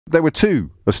there were two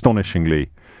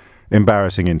astonishingly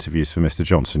embarrassing interviews for Mr.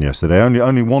 Johnson yesterday,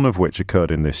 only one of which occurred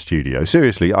in this studio.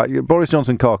 Seriously, Boris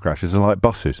Johnson car crashes are like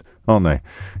buses, aren't they?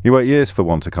 You wait years for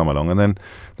one to come along, and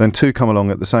then two come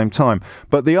along at the same time.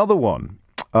 But the other one,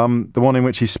 the one in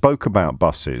which he spoke about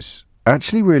buses,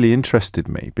 actually really interested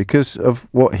me because of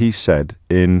what he said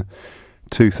in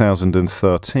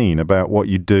 2013 about what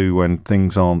you do when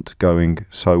things aren't going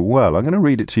so well. I'm going to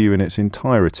read it to you in its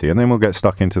entirety, and then we'll get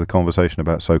stuck into the conversation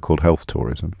about so-called health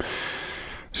tourism.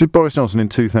 This is Boris Johnson in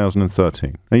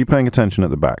 2013. Are you paying attention at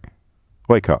the back?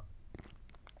 Wake up.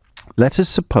 Let us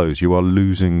suppose you are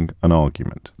losing an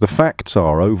argument. The facts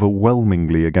are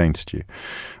overwhelmingly against you.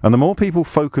 And the more people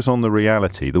focus on the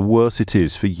reality, the worse it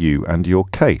is for you and your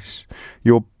case.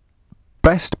 Your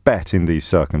best bet in these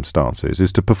circumstances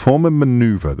is to perform a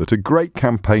manoeuvre that a great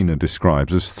campaigner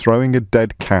describes as throwing a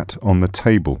dead cat on the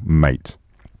table, mate.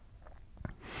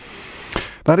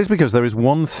 That is because there is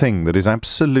one thing that is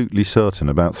absolutely certain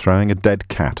about throwing a dead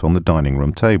cat on the dining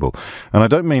room table. And I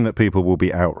don't mean that people will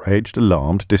be outraged,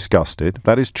 alarmed, disgusted.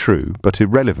 That is true, but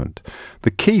irrelevant. The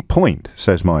key point,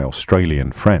 says my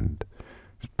Australian friend,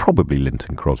 probably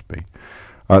Linton Crosby,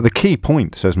 the key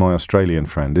point, says my Australian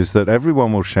friend, is that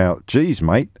everyone will shout, "Geez,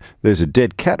 mate, there's a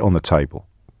dead cat on the table."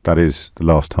 That is the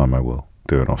last time I will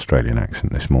do an Australian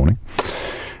accent this morning.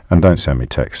 And don't send me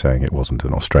text saying it wasn't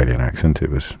an Australian accent, it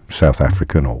was South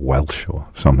African or Welsh or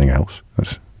something else.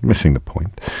 That's missing the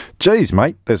point. Geez,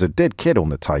 mate, there's a dead kid on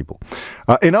the table.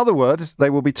 In other words, they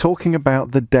will be talking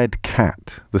about the dead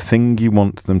cat, the thing you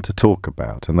want them to talk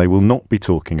about, and they will not be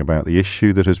talking about the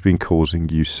issue that has been causing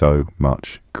you so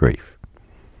much grief.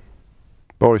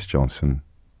 Boris Johnson,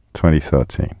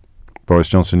 2013. Boris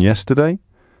Johnson yesterday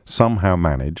somehow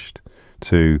managed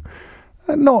to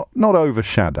not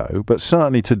overshadow, but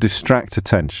certainly to distract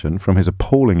attention from his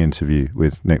appalling interview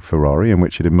with Nick Ferrari, in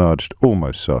which it emerged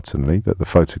almost certainly that the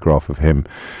photograph of him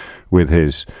with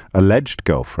his alleged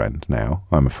girlfriend now,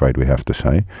 I'm afraid we have to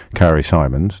say, Carrie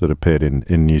Simons, that appeared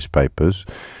in newspapers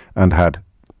and had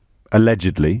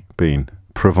allegedly been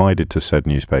provided to said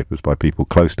newspapers by people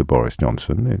close to Boris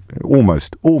Johnson,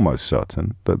 almost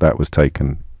certain that was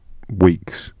taken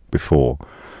weeks before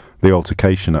the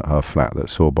altercation at her flat that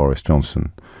saw Boris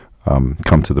Johnson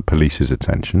come to the police's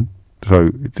attention. So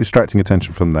distracting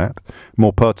attention from that.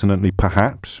 More pertinently,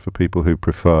 perhaps, for people who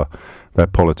prefer their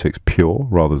politics pure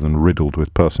rather than riddled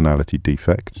with personality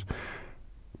defects.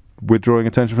 Withdrawing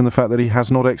attention from the fact that he has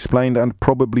not explained and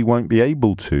probably won't be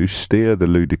able to steer the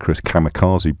ludicrous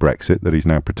kamikaze Brexit that he's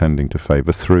now pretending to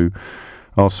favour through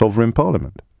our sovereign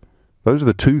parliament. Those are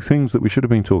the two things that we should have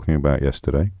been talking about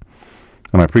yesterday.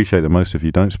 And I appreciate that most of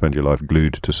you don't spend your life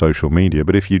glued to social media,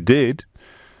 but if you did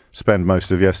spend most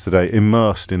of yesterday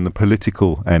immersed in the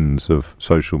political ends of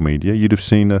social media, you'd have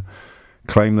seen a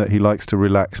claim that he likes to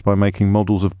relax by making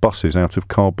models of buses out of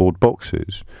cardboard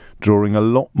boxes, drawing a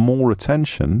lot more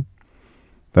attention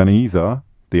than either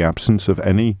the absence of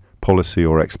any policy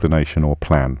or explanation or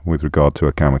plan with regard to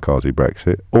a kamikaze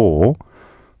Brexit, or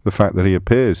the fact that he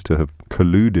appears to have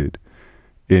colluded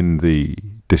in the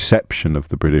deception of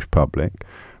the British public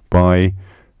by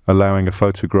allowing a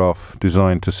photograph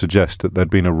designed to suggest that there'd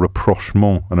been a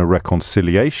rapprochement and a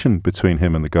reconciliation between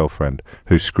him and the girlfriend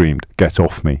who screamed, "Get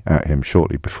off me," at him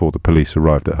shortly before the police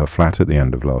arrived at her flat at the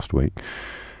end of last week.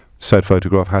 Said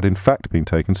photograph had in fact been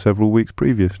taken several weeks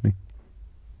previously.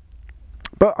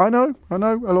 But I know a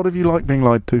lot of you like being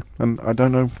lied to, and I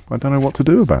don't know what to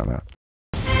do about that.